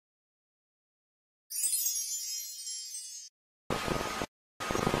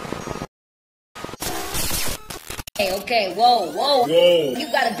Okay, whoa.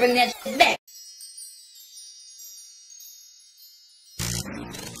 You gotta bring that shit back.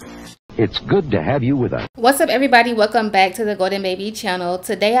 It's good to have you with us. What's up, everybody? Welcome back to the GoldenBaby channel.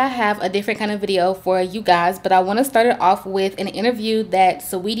 Today I have a different kind of video for you guys, but I want to start it off with an interview that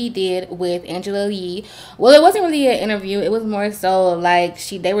Saweetie did with Angela Yee. Well, it wasn't really an interview. It was more so like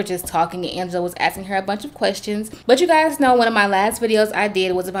they were just talking and Angela was asking her a bunch of questions. But you guys know one of my last videos I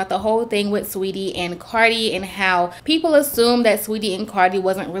did was about the whole thing with Saweetie and Cardi and how people assumed that Saweetie and Cardi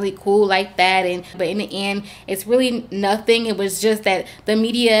wasn't really cool like that. But in the end, it's really nothing. It was just that the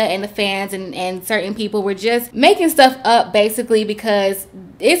media and the fans and certain people were just making stuff up basically because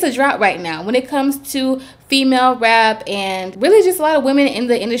it's a drought right now when it comes to female rap and really just a lot of women in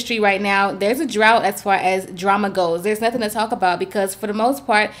the industry right now. There's a drought as far as drama goes. There's nothing to talk about because for the most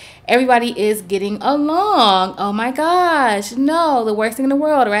part everybody is getting along. Oh my gosh, no, the worst thing in the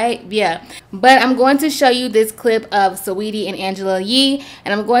world, right? Yeah, but I'm going to show you this clip of Saweetie and Angela Yee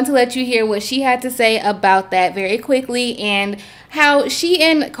and I'm going to let you hear what she had to say about that very quickly and how she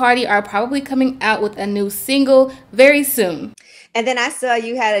and Cardi are probably coming out with a new single very soon. And then I saw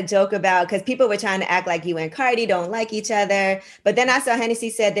you had a joke about, because people were trying to act like you and Cardi don't like each other. But then I saw Hennessy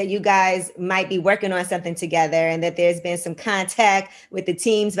said that you guys might be working on something together and that there's been some contact with the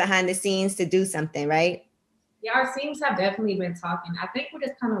teams behind the scenes to do something, right? Yeah, our teams have definitely been talking. I think we're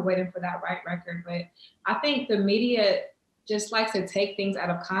just kind of waiting for that right record. But I think the media just likes to take things out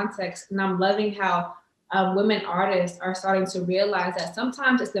of context. And I'm loving how women artists are starting to realize that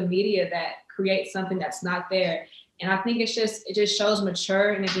sometimes it's the media that creates something that's not there. And I think it just shows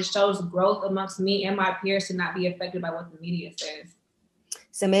mature and it just shows growth amongst me and my peers to not be affected by what the media says.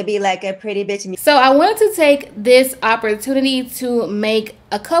 So maybe like a pretty bitch. So I wanted to take this opportunity to make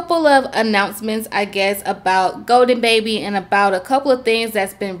a couple of announcements, I guess, about GoldenBaby and about a couple of things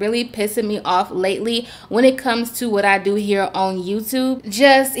that's been really pissing me off lately when it comes to what I do here on YouTube.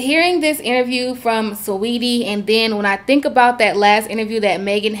 Just hearing this interview from Saweetie, and then when I think about that last interview that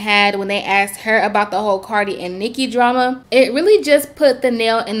Megan had when they asked her about the whole Cardi and Nicki drama, it really just put the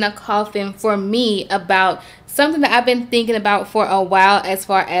nail in the coffin for me about something that I've been thinking about for a while as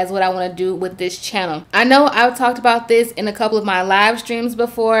far as what I want to do with this channel. I know I've talked about this in a couple of my live streams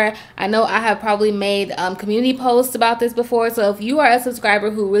before. I know I have probably made community posts about this before. So if you are a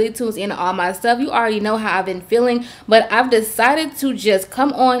subscriber who really tunes in to all my stuff, you already know how I've been feeling. But I've decided to just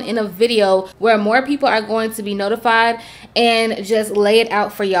come on in a video where more people are going to be notified and just lay it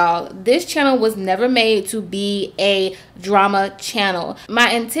out for y'all. This channel was never made to be a drama channel.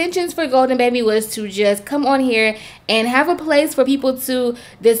 My intentions for GoldenBaby was to just come on here and have a place for people to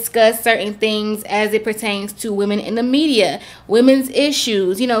discuss certain things as it pertains to women in the media, women's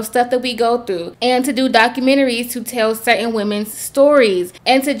issues, you know, stuff that we go through, and to do documentaries to tell certain women's stories,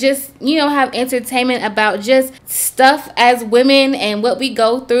 and to just, you know, have entertainment about just stuff as women and what we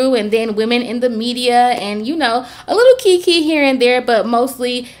go through, and then women in the media, and, you know, a little kiki here and there, but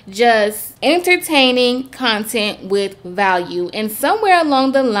mostly just entertaining content with value. And somewhere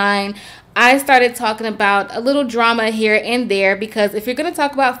along the line, I started talking about a little drama here and there, because if you're going to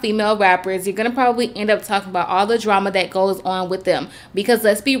talk about female rappers, you're going to probably end up talking about all the drama that goes on with them. Because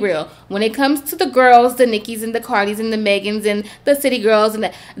let's be real, when it comes to the girls, the Nickis and the Cardis and the Megans and the City Girls,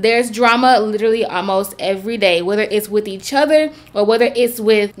 and there's drama literally almost every day, whether it's with each other or whether it's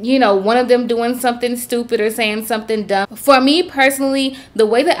with, you know, one of them doing something stupid or saying something dumb. For me personally, the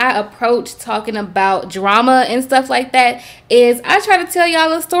way that I approach talking about drama and stuff like that is I try to tell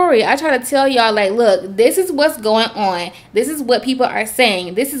y'all a story. I try to tell y'all, like, look, this is what's going on. This is what people are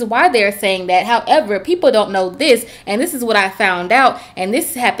saying. This is why they're saying that. However, people don't know this, and this is what I found out, and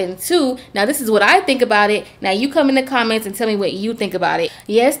this happened too. Now, this is what I think about it. Now, you come in the comments and tell me what you think about it.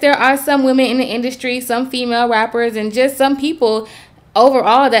 Yes, there are some women in the industry, some female rappers, and just some people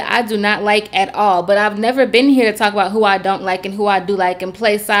overall that I do not like at all. But I've never been here to talk about who I don't like and who I do like and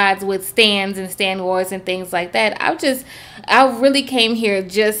play sides with stands and stand wars and things like that. I really came here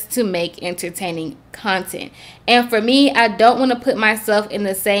just to make entertaining content. And for me, I don't want to put myself in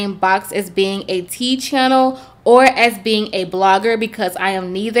the same box as being a T channel or as being a blogger, because I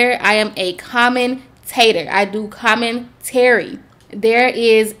am neither. I am a commentator. I do commentary. There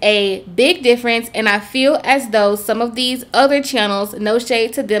is a big difference, and I feel as though some of these other channels, no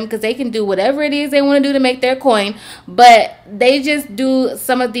shade to them, because they can do whatever it is they want to do to make their coin, but they just do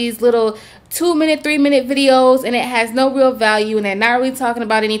some of these little 2-minute, 3-minute videos, and it has no real value, and they're not really talking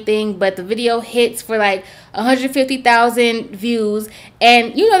about anything, but the video hits for like 150,000 views,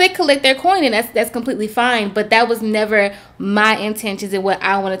 and you know, they collect their coin, and that's completely fine. But that was never my intentions and what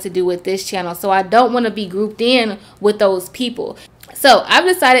I wanted to do with this channel. So I don't want to be grouped in with those people. So I've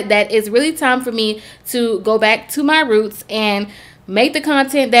decided that it's really time for me to go back to my roots and make the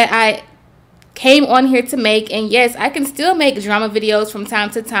content that I came on here to make. And yes, I can still make drama videos from time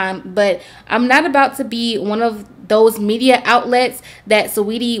to time, but I'm not about to be one of those media outlets that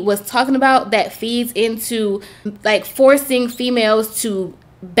Saweetie was talking about that feeds into like forcing females to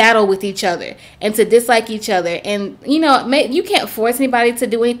battle with each other and to dislike each other. And you know, you can't force anybody to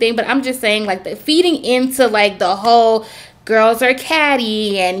do anything, but I'm just saying, like, the feeding into like the whole girls are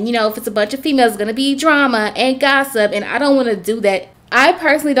catty, and you know, if it's a bunch of females, it's gonna be drama and gossip, and I don't want to do that. I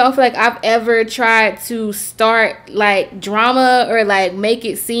personally don't feel like I've ever tried to start like drama or like make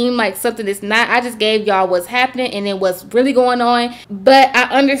it seem like something that's not. I just gave y'all what's happening and then what's really going on. But I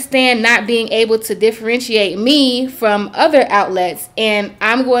understand not being able to differentiate me from other outlets, and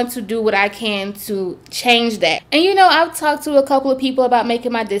I'm going to do what I can to change that. And you know, I've talked to a couple of people about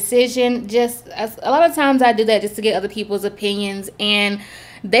making my decision. Just a lot of times I do that just to get other people's opinions, and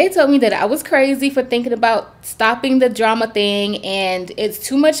they told me that I was crazy for thinking about stopping the drama thing, and it's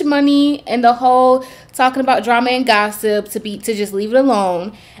too much money in the whole talking about drama and gossip to just leave it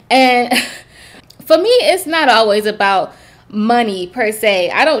alone. And for me, it's not always about money per se.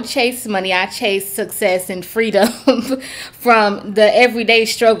 I don't chase money. I chase success and freedom from the everyday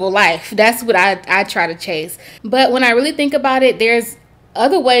struggle life. That's what I try to chase. But when I really think about it, there's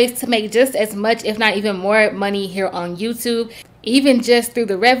other ways to make just as much, if not even more, money here on YouTube, even just through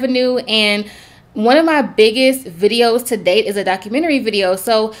the revenue. And one of my biggest videos to date is a documentary video.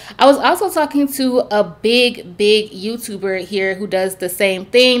 So I was also talking to a big YouTuber here who does the same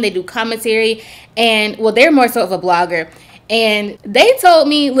thing. They do commentary, and well, they're more so of a blogger. And they told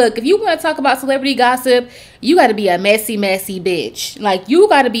me, look, if you want to talk about celebrity gossip, you got to be a messy bitch. Like, you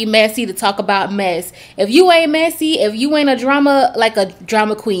got to be messy to talk about mess. If you ain't messy, if you ain't a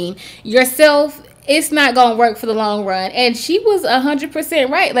drama queen yourself, it's not gonna work for the long run. And she was 100%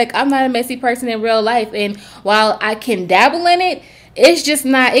 right. Like, I'm not a messy person in real life, and while I can dabble in it, it's just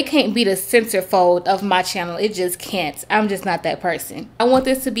not, it can't be the centerfold of my channel. It just can't. I'm just not that person. I want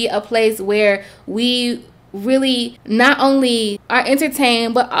this to be a place where we really not only are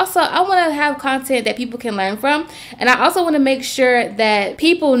entertained, but also I want to have content that people can learn from. And I also want to make sure that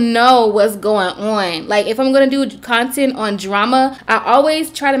people know what's going on. Like, if I'm going to do content on drama, I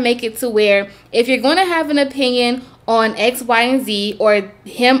always try to make it to where if you're going to have an opinion on X, Y, and Z, or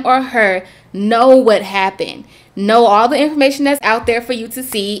him or her, know what happened. Know all the information that's out there for you to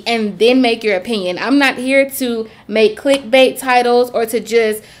see, and then make your opinion. I'm not here to make clickbait titles or to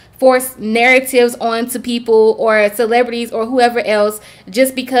just force narratives onto people or celebrities or whoever else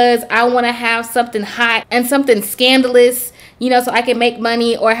just because I want to have something hot and something scandalous, you know, so I can make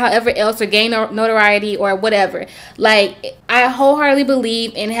money or however else, or gain notoriety or whatever. Like, I wholeheartedly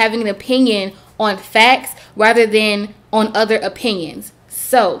believe in having an opinion on facts rather than on other opinions.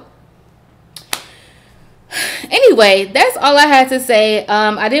 So anyway, that's all I had to say.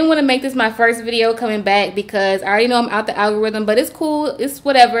 I didn't want to make this my first video coming back because I already know I'm out the algorithm, but it's cool. It's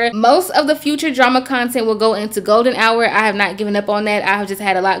whatever. Most of the future drama content will go into golden hour. I have not given up on that. I have just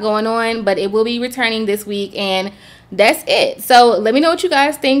had a lot going on, but it will be returning this week, and that's it. So let me know what you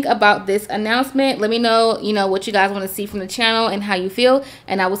guys think about this announcement. Let me know, you know, what you guys want to see from the channel and how you feel,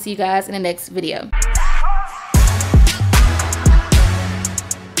 and I will see you guys in the next video.